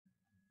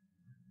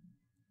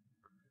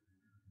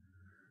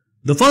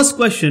The first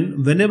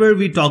question whenever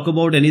we talk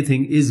about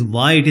anything is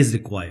why it is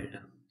required.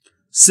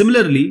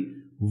 Similarly,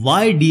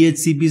 why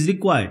DHCP is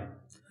required.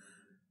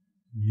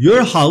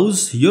 Your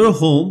house, your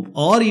home,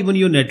 or even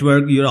your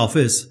network, your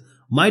office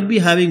might be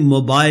having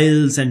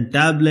mobiles and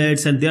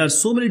tablets, and there are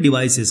so many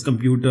devices,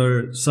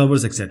 computer,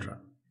 servers, etc.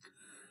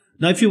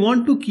 Now, if you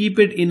want to keep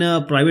it in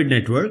a private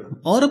network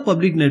or a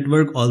public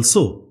network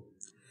also,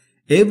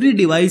 every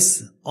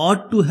device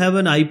ought to have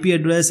an IP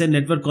address and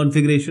network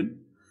configuration.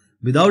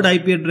 Without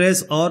IP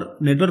address or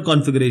network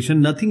configuration,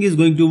 nothing is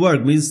going to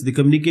work, means the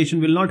communication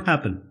will not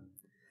happen.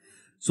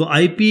 So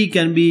IP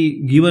can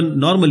be given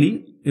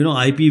normally,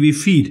 IPv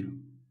feed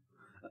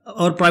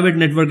or private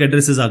network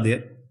addresses are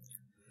there.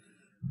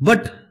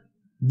 But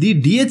the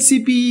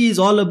DHCP is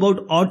all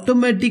about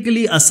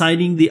automatically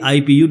assigning the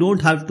IP. You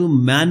don't have to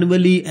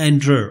manually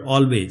enter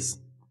always.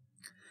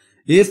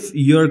 If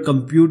your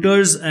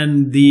computers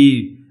and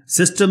the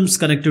systems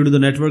connected to the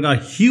network are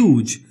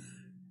huge,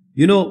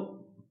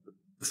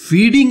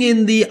 feeding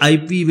in the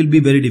IP will be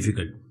very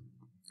difficult.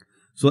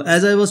 So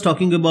as I was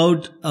talking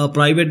about a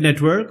private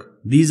network,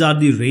 these are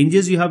the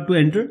ranges you have to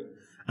enter,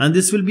 and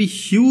this will be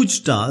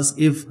huge task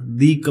if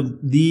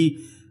the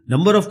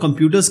number of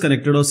computers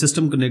connected or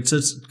system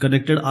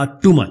connected are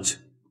too much.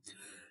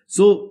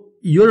 So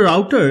your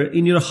router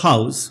in your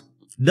house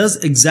does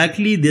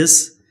exactly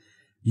this.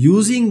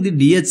 Using the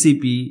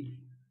DHCP,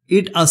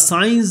 it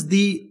assigns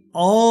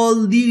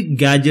all the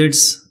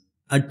gadgets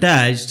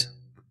attached.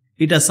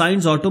 It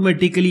assigns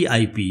automatically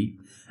IP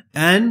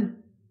and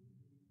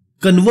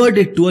convert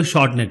it to a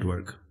short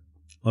network.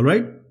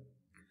 Alright.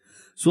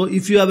 So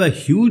if you have a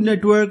huge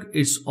network,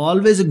 it's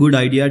always a good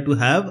idea to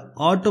have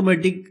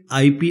automatic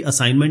IP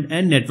assignment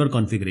and network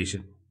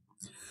configuration.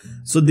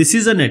 So this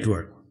is a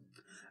network.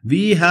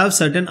 We have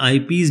certain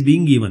IPs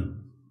being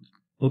given.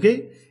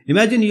 Okay.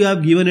 Imagine you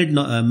have given it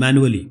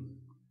manually.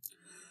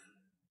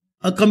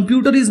 A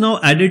computer is now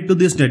added to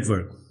this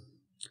network.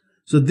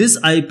 So this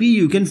IP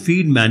you can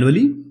feed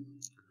manually.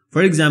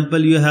 For example,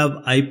 you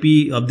have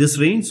IP of this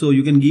range, so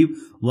you can give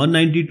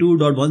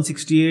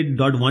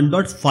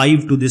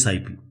 192.168.1.5 to this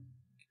IP.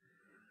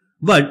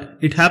 But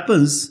it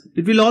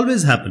will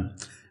always happen.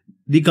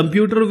 The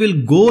computer will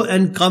go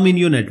and come in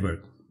your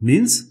network.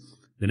 Means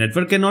the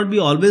network cannot be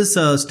always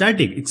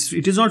static.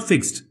 It is not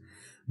fixed.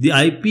 The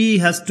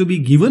IP has to be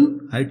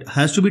given, it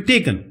has to be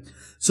taken.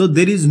 So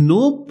there is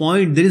no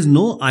point, there is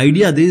no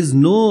idea, there is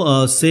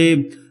no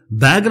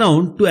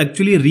background to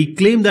actually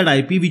reclaim that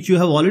IP which you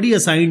have already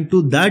assigned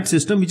to that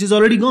system which is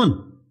already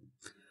gone.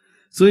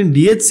 So in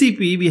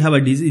DHCP, we have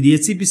a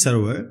DHCP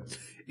server.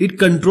 It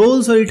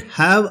controls, or it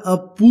have a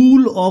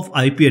pool of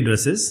IP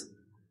addresses,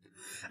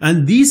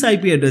 and these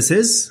IP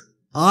addresses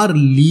are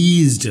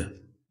leased.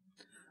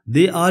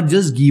 They are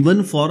just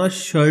given for a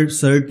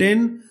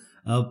certain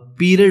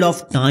period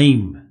of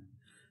time.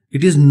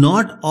 It is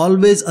not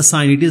always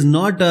assigned. It is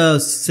not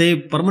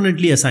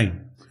permanently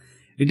assigned.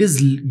 It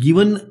is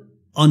given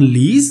on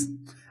lease,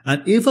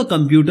 and if a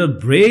computer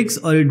breaks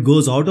or it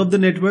goes out of the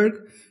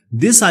network,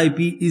 this IP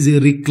is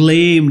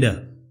reclaimed.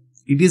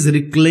 It is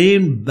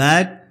reclaimed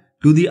back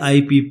to the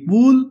IP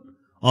pool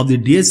of the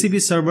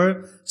DHCP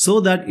server so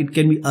that it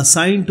can be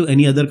assigned to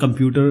any other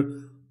computer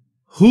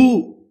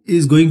who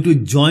is going to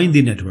join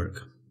the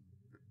network.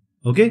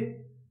 Okay.